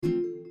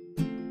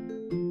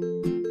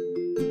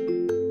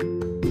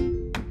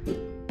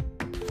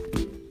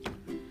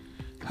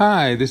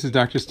Hi, this is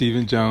Dr.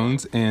 Stephen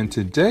Jones, and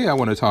today I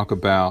want to talk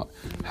about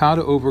how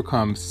to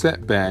overcome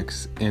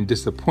setbacks and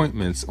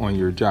disappointments on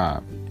your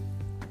job.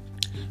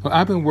 Well,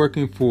 I've been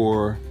working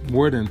for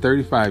more than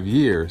 35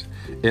 years,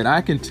 and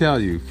I can tell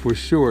you for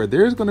sure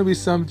there's going to be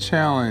some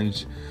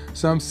challenge,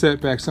 some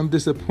setback, some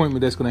disappointment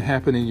that's going to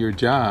happen in your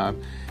job.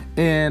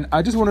 And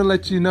I just want to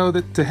let you know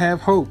that to have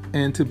hope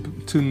and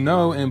to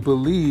know and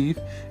believe,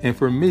 and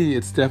for me,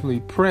 it's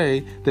definitely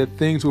pray that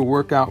things will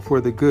work out for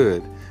the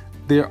good.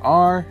 There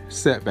are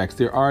setbacks,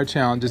 there are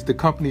challenges. The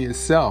company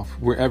itself,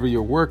 wherever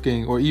you're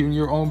working, or even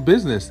your own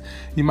business,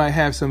 you might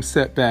have some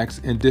setbacks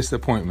and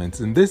disappointments.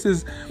 And this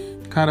is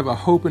kind of a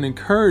hope and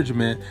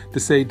encouragement to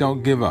say,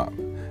 don't give up.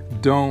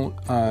 Don't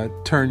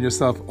turn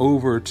yourself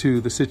over to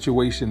the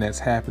situation that's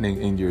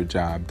happening in your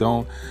job.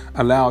 Don't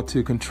allow it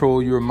to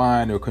control your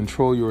mind or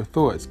control your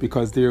thoughts,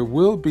 because there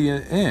will be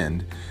an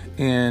end,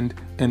 and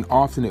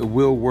often it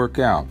will work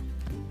out.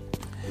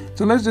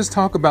 So let's just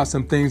talk about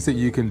some things that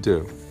you can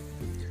do.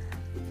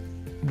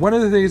 One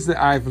of the things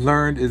that I've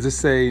learned is to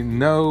say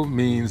no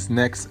means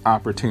next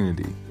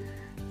opportunity.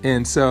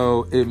 And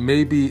so it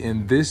may be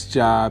in this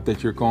job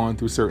that you're going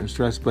through certain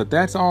stress, but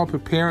that's all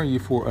preparing you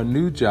for a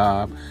new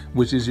job,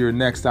 which is your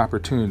next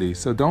opportunity.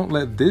 So don't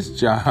let this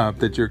job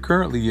that you're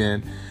currently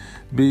in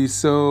be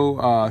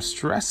so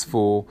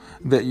stressful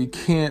that you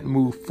can't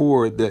move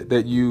forward,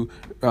 that you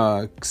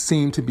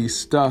seem to be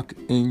stuck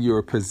in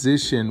your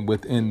position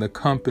within the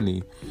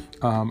company.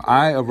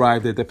 I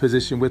arrived at the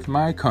position with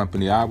my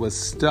company. I was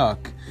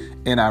stuck,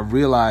 and I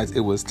realized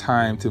it was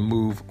time to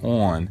move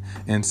on.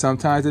 And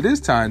sometimes it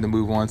is time to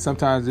move on.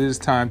 Sometimes it is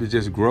time to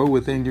just grow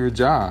within your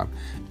job.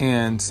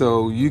 And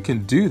so you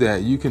can do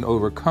that. You can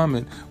overcome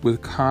it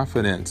with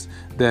confidence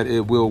that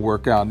it will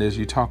work out. And as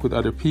you talk with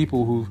other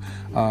people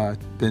who've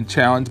been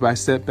challenged by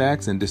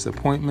setbacks and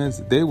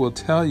disappointments, they will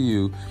tell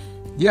you,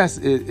 yes,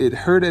 it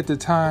hurt at the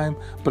time,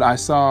 but I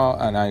saw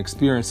and I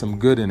experienced some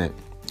good in it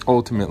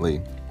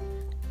ultimately.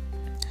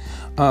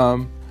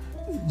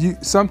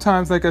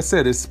 Sometimes, like I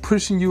said, it's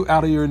pushing you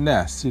out of your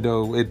nest.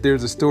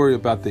 There's a story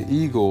about the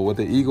eagle. What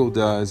the eagle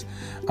does,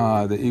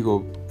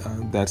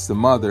 that's the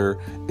mother,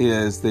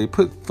 is they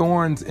put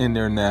thorns in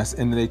their nest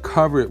and they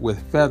cover it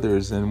with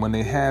feathers. And when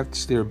they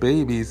hatch their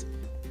babies,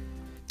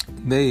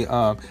 they,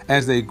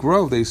 as they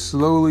grow, they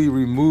slowly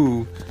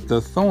remove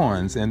the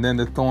thorns, and then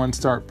the thorns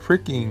start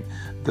pricking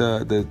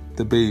the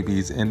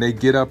babies, and they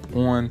get up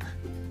on,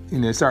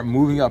 start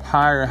moving up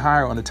higher and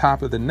higher on the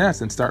top of the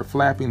nest and start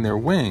flapping their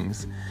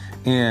wings.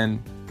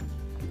 And,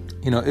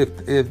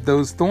 if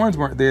those thorns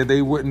weren't there,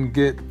 they wouldn't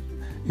get,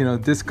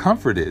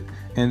 discomforted.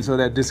 And so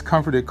that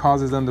discomfort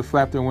causes them to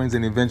flap their wings,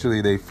 and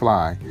eventually they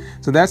fly.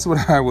 So that's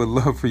what I would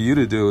love for you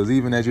to do, is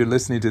even as you're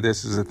listening to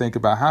this, is to think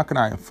about, how can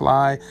I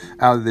fly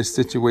out of this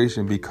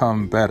situation,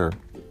 become better?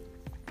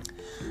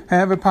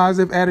 Have a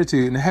positive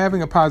attitude, and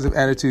having a positive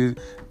attitude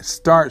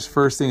starts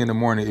first thing in the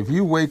morning. If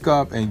you wake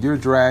up and you're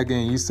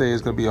dragging, you say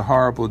it's going to be a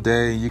horrible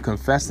day, you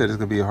confess that it's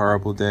going to be a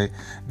horrible day,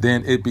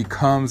 then it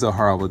becomes a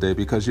horrible day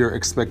because your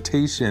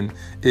expectation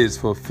is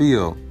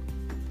fulfilled.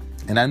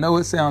 And I know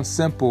it sounds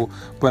simple,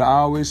 but I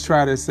always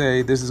try to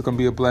say, this is going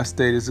to be a blessed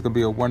day. This is going to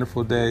be a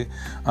wonderful day.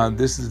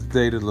 This is the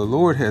day that the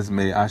Lord has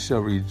made. I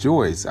shall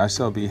rejoice. I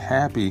shall be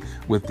happy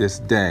with this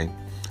day.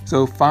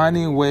 So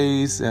finding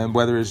ways, and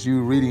whether it's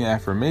you reading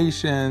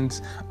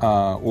affirmations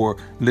or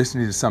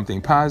listening to something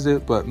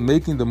positive, but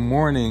making the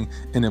morning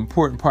an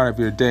important part of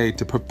your day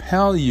to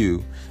propel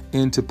you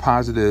into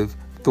positive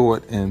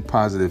thought and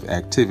positive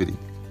activity.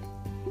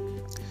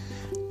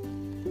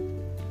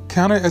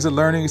 Count it as a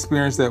learning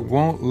experience that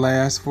won't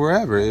last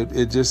forever.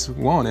 It just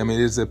won't. I mean,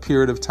 it's a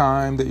period of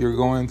time that you're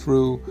going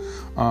through.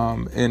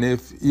 And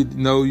if you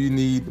know you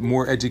need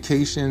more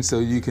education so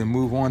you can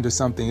move on to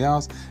something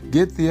else,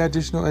 get the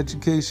additional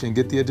education,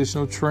 get the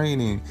additional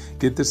training,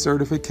 get the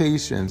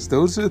certifications.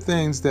 Those are the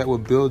things that will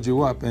build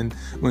you up and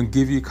will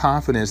give you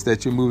confidence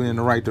that you're moving in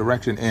the right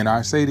direction. And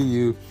I say to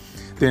you,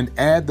 then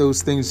add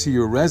those things to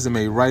your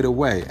resume right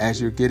away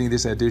as you're getting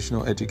this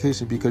additional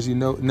education, because you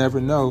never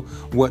know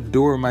what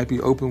door might be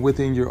open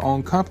within your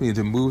own company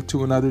to move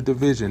to another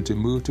division, to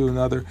move to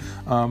another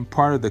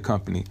part of the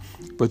company.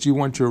 But you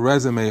want your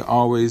resume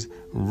always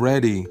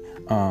ready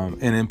and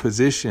in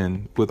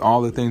position with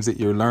all the things that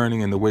you're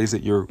learning and the ways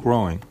that you're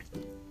growing.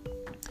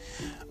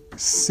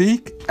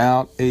 Seek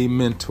out a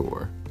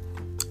mentor.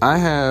 I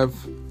have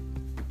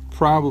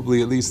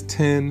probably at least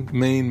 10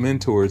 main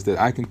mentors that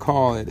I can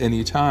call at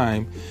any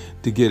time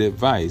to get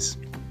advice.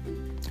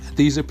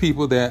 These are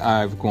people that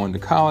I've gone to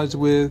college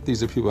with.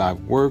 These are people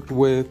I've worked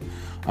with.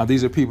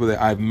 These are people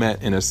that I've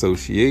met in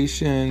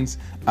associations.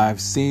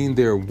 I've seen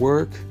their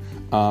work.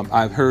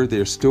 I've heard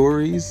their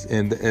stories,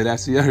 and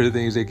that's the other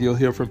thing, is that you'll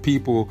hear from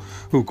people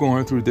who've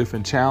gone through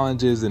different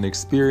challenges and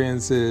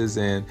experiences,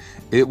 and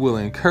it will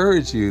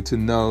encourage you to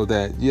know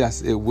that,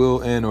 yes, it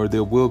will end, or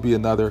there will be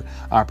another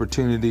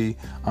opportunity.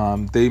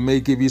 They may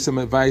give you some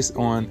advice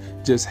on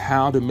just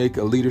how to make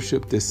a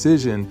leadership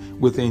decision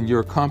within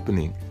your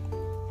company.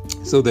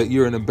 so that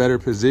you're in a better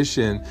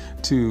position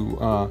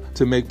to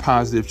make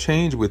positive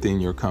change within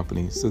your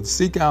company. So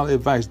seek out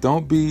advice.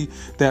 Don't be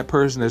that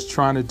person that's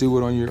trying to do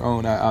it on your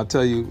own. I'll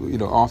tell you,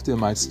 often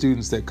my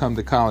students that come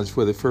to college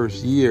for the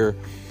first year,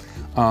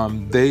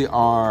 they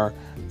are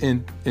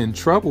in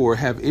trouble or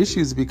have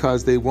issues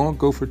because they won't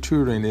go for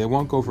tutoring. They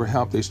won't go for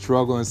help. They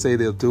struggle and say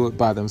they'll do it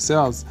by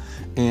themselves,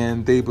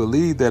 and they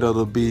believe that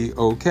it'll be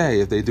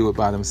okay if they do it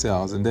by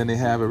themselves. And then they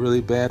have a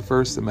really bad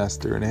first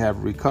semester and they have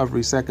a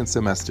recovery second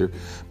semester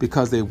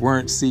because they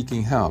weren't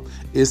seeking help.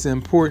 It's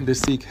important to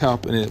seek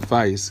help and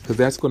advice because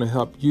that's going to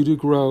help you to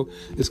grow.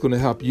 It's going to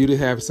help you to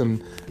have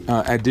some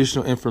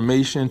additional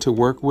information to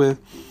work with.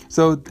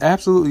 So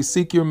absolutely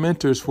seek your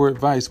mentors for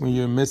advice when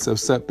you're in the midst of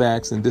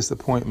setbacks and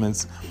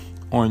disappointments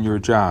on your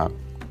job.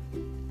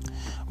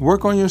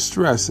 Work on your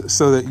stress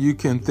so that you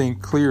can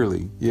think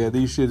clearly.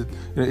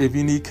 If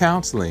you need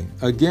counseling,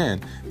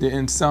 again,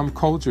 in some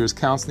cultures,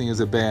 counseling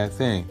is a bad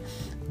thing,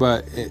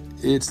 but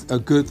it's a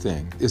good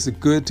thing. It's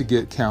good to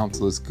get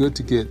counsel. It's good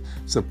to get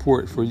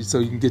support for you so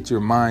you can get your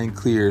mind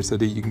clear, so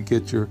that you can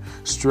get your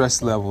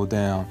stress level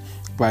down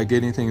by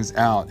getting things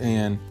out.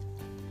 And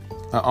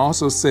I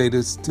also say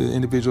this to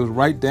individuals,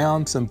 write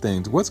down some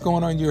things. What's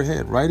going on in your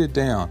head? Write it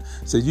down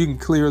so you can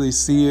clearly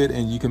see it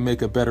and you can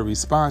make a better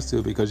response to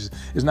it, because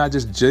it's not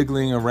just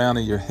jiggling around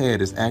in your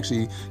head. It's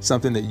actually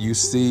something that you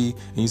see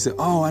and you say,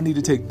 oh, I need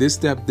to take this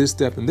step,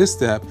 and this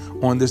step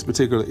on this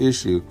particular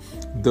issue.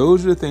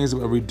 Those are the things that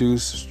will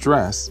reduce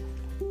stress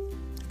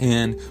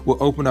and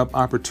will open up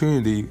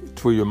opportunity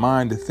for your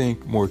mind to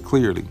think more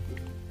clearly.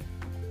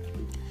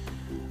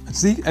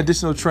 Seek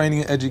additional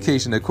training and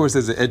education. Of course,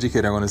 as an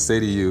educator, I want to say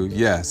to you,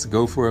 yes,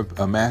 go for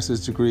a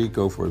master's degree,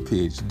 go for a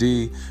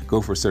PhD,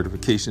 go for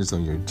certifications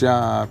on your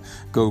job,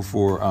 go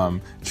for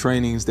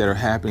trainings that are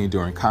happening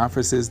during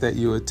conferences that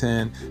you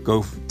attend,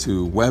 go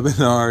to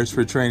webinars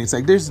for training. It's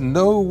like there's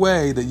no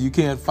way that you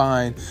can't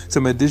find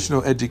some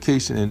additional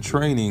education and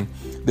training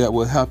that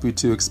will help you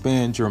to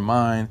expand your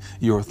mind,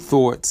 your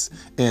thoughts.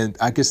 And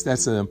I guess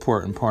that's an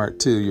important part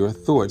too, your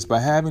thoughts. By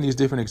having these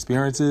different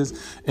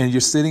experiences and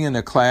you're sitting in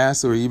a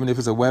class, or even if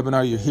it's a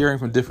webinar, you're hearing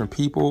from different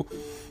people,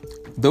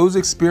 those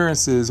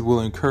experiences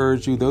will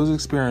encourage you. Those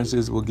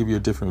experiences will give you a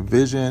different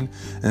vision.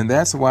 And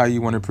that's why you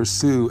want to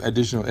pursue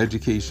additional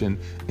education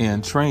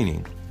and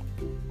training.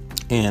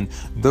 And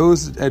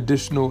those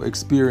additional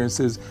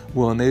experiences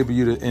will enable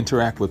you to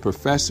interact with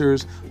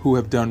professors who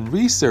have done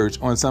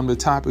research on some of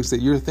the topics that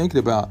you're thinking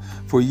about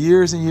for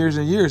years and years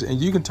and years.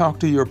 And you can talk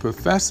to your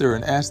professor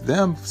and ask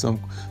them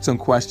some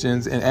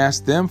questions and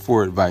ask them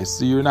for advice.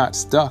 So you're not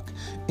stuck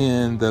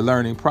in the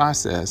learning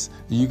process.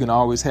 You can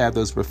always have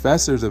those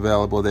professors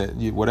available that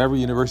whatever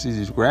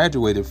universities you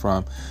graduated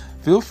from,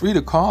 feel free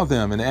to call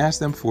them and ask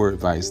them for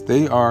advice.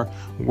 They are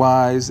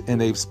wise and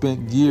they've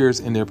spent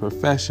years in their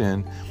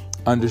profession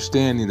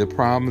understanding the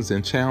problems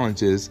and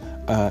challenges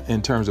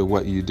in terms of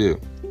what you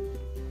do.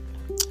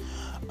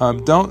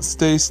 Don't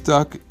stay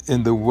stuck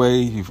in the way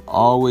you've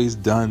always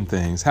done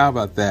things. How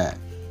about that?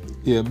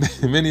 Yeah,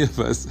 many of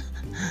us,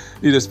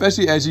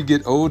 especially as you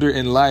get older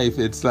in life,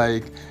 it's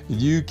like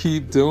you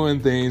keep doing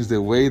things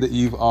the way that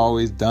you've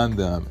always done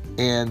them.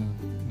 And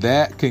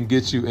that can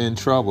get you in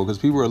trouble because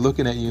people are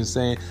looking at you and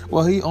saying,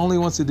 well, he only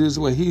wants to do this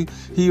way.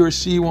 He or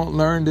she won't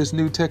learn this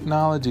new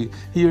technology.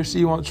 He or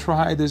she won't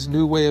try this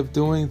new way of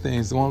doing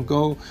things.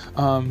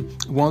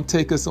 Won't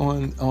take us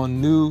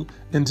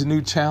into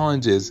new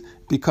challenges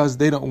because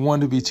they don't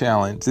want to be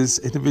challenged. This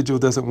individual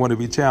doesn't want to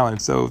be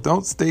challenged. So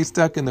don't stay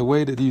stuck in the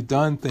way that you've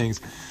done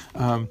things.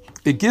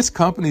 It gets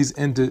companies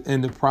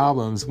into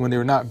problems when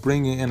they're not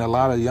bringing in a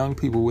lot of young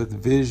people with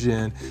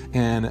vision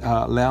and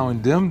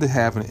allowing them to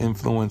have an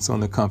influence on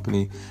the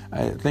company.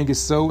 I think it's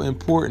so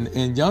important.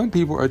 And young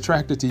people are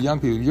attracted to young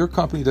people. If your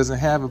company doesn't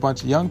have a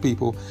bunch of young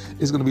people,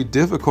 it's going to be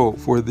difficult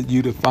for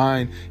you to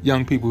find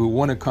young people who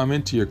want to come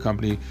into your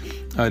company.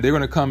 They're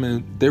going to come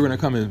and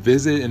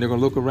visit, and they're going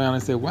to look around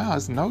and say, wow,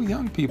 there's no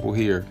young people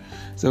here.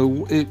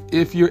 So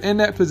if you're in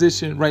that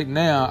position right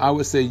now, I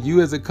would say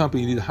you as a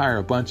company need to hire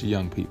a bunch of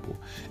young people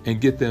and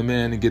get them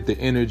in and get their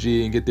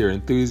energy and get their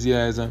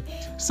enthusiasm.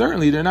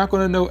 Certainly, they're not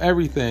going to know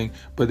everything,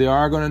 but they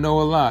are going to know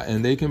a lot,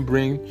 and they can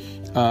bring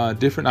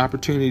different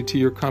opportunity to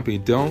your company.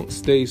 Don't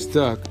stay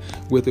stuck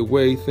with the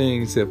way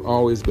things have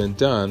always been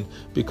done,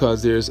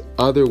 because there's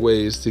other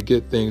ways to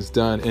get things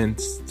done, and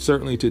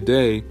certainly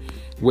today,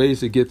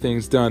 ways to get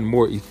things done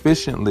more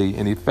efficiently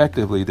and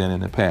effectively than in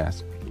the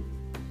past.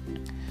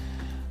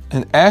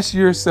 And ask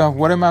yourself,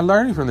 what am I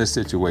learning from this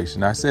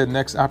situation? I said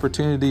next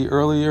opportunity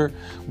earlier.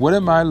 What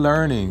am I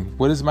learning?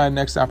 What is my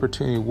next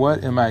opportunity?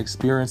 What am I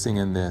experiencing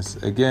in this?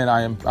 Again,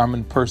 I'm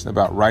a person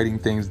about writing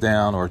things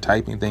down or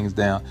typing things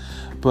down,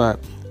 but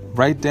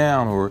write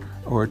down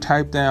or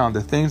type down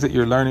the things that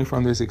you're learning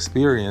from this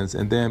experience,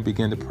 and then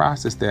begin to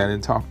process that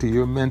and talk to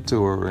your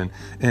mentor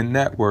and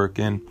network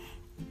and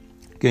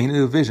gain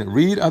a vision.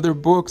 Read other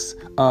books,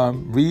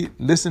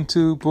 listen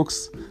to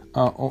books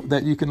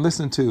that you can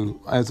listen to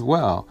as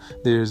well.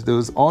 There's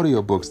those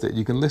audio books that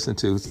you can listen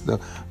to. So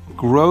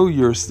grow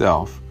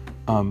yourself.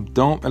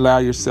 Don't allow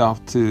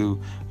yourself to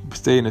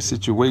stay in a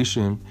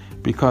situation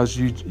because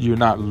you're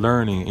not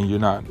learning and you're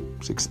not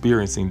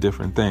experiencing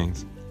different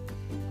things.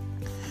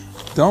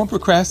 Don't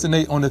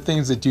procrastinate on the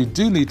things that you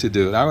do need to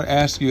do. I would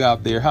ask you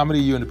out there, how many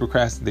of you in the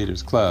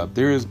procrastinators club?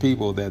 There is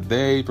people that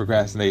they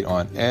procrastinate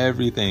on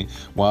everything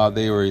while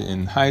they were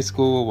in high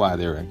school, while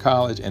they were in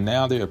college, and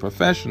now they're a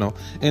professional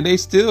and they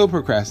still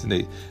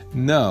procrastinate.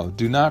 No,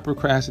 do not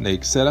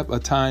procrastinate. Set up a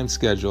time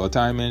schedule, a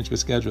time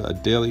management schedule, a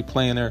daily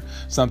planner,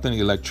 something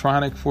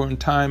electronic for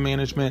time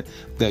management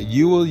that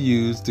you will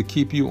use to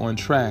keep you on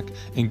track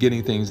in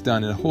getting things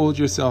done, and hold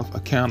yourself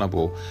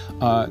accountable.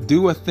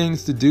 Do a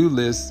things to do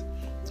list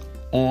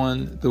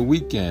on the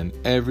weekend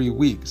every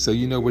week, so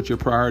you know what your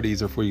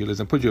priorities are for your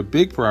list, and put your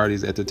big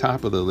priorities at the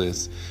top of the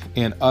list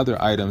and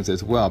other items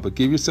as well. But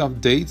give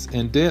yourself dates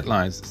and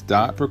deadlines.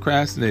 Stop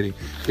procrastinating.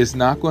 It's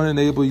not going to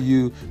enable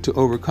you to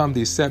overcome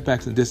these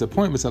setbacks and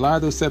disappointments. A lot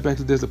of those setbacks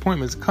and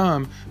disappointments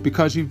come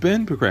because you've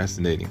been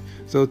procrastinating.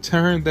 So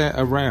turn that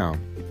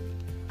around.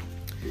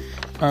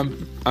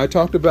 I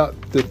talked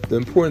about the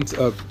importance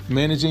of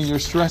managing your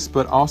stress,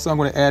 but also I'm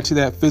going to add to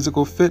that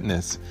physical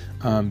fitness.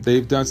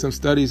 They've done some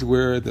studies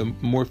where the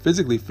more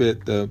physically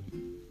fit, the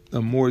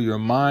more your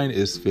mind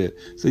is fit.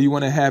 So you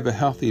want to have a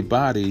healthy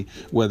body,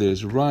 whether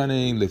it's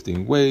running,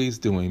 lifting weights,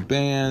 doing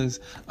bands,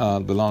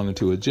 belonging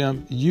to a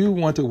gym. You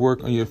want to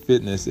work on your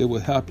fitness. It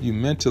will help you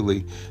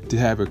mentally to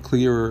have a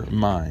clearer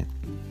mind.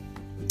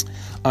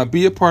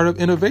 Be a part of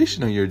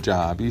innovation on your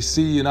job. You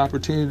see an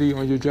opportunity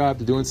on your job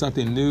to doing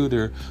something new.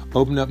 They're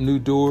opening up new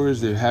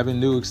doors. They're having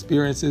new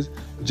experiences.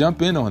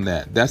 Jump in on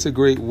that. That's a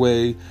great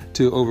way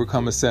to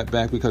overcome a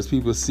setback, because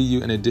people see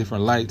you in a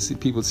different light.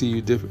 People see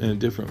you in a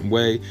different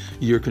way.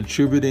 You're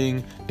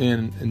contributing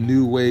in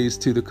new ways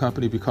to the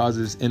company because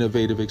of this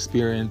innovative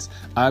experience.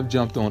 I've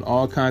jumped on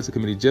all kinds of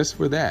committees just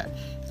for that.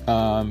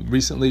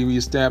 Recently, we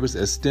established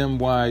a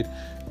STEM-wide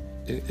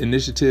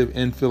initiative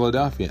in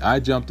Philadelphia. I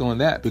jumped on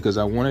that because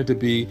I wanted to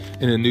be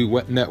in a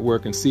new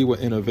network and see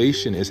what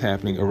innovation is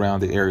happening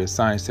around the area of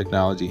science,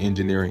 technology,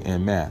 engineering,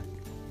 and math.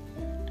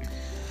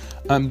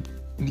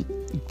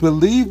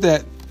 Believe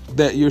that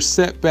your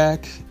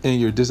setback and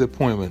your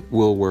disappointment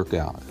will work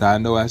out. Now, I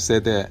know I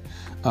said that,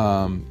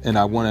 and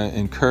I want to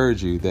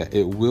encourage you that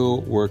it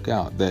will work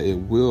out, that it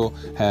will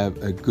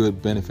have a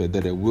good benefit,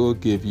 that it will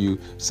give you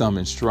some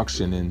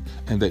instruction, and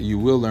that you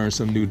will learn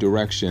some new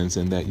directions,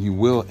 and that you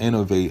will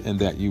innovate, and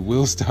that you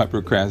will stop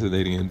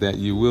procrastinating, and that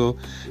you will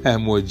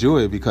have more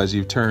joy because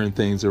you've turned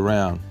things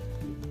around.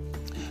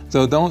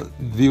 So don't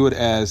view it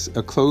as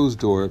a closed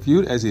door. View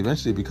it as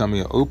eventually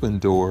becoming an open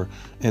door,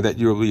 and that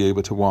you'll be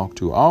able to walk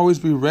through. Always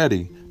be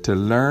ready to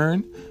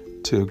learn,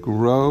 to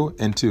grow,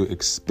 and to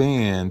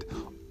expand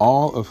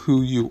all of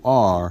who you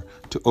are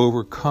to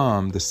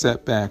overcome the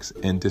setbacks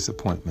and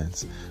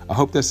disappointments. I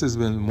hope this has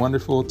been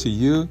wonderful to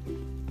you.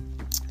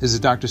 This is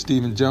Dr.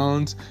 Stephen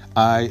Jones.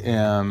 I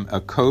am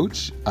a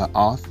coach, an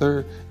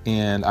author,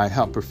 and I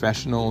help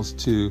professionals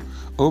to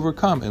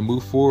overcome and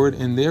move forward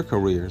in their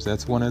careers.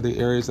 That's one of the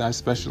areas I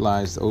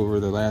specialized over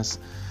the last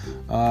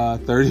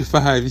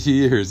 35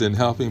 years in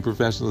helping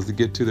professionals to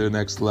get to their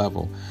next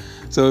level.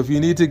 So if you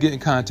need to get in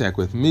contact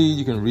with me,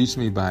 you can reach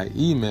me by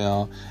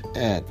email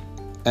at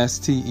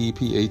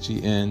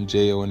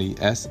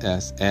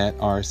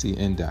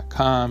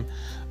stephenjones@rcn.com.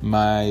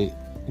 My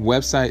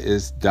website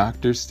is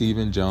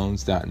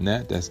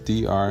drstephenjones.net. That's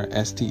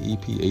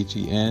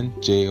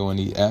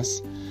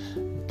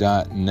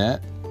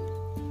drstephenjones.net.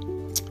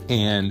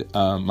 And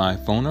my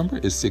phone number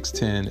is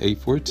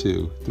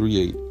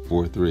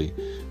 610-842-3843.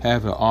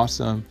 Have an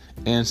awesome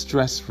and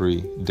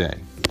stress-free day.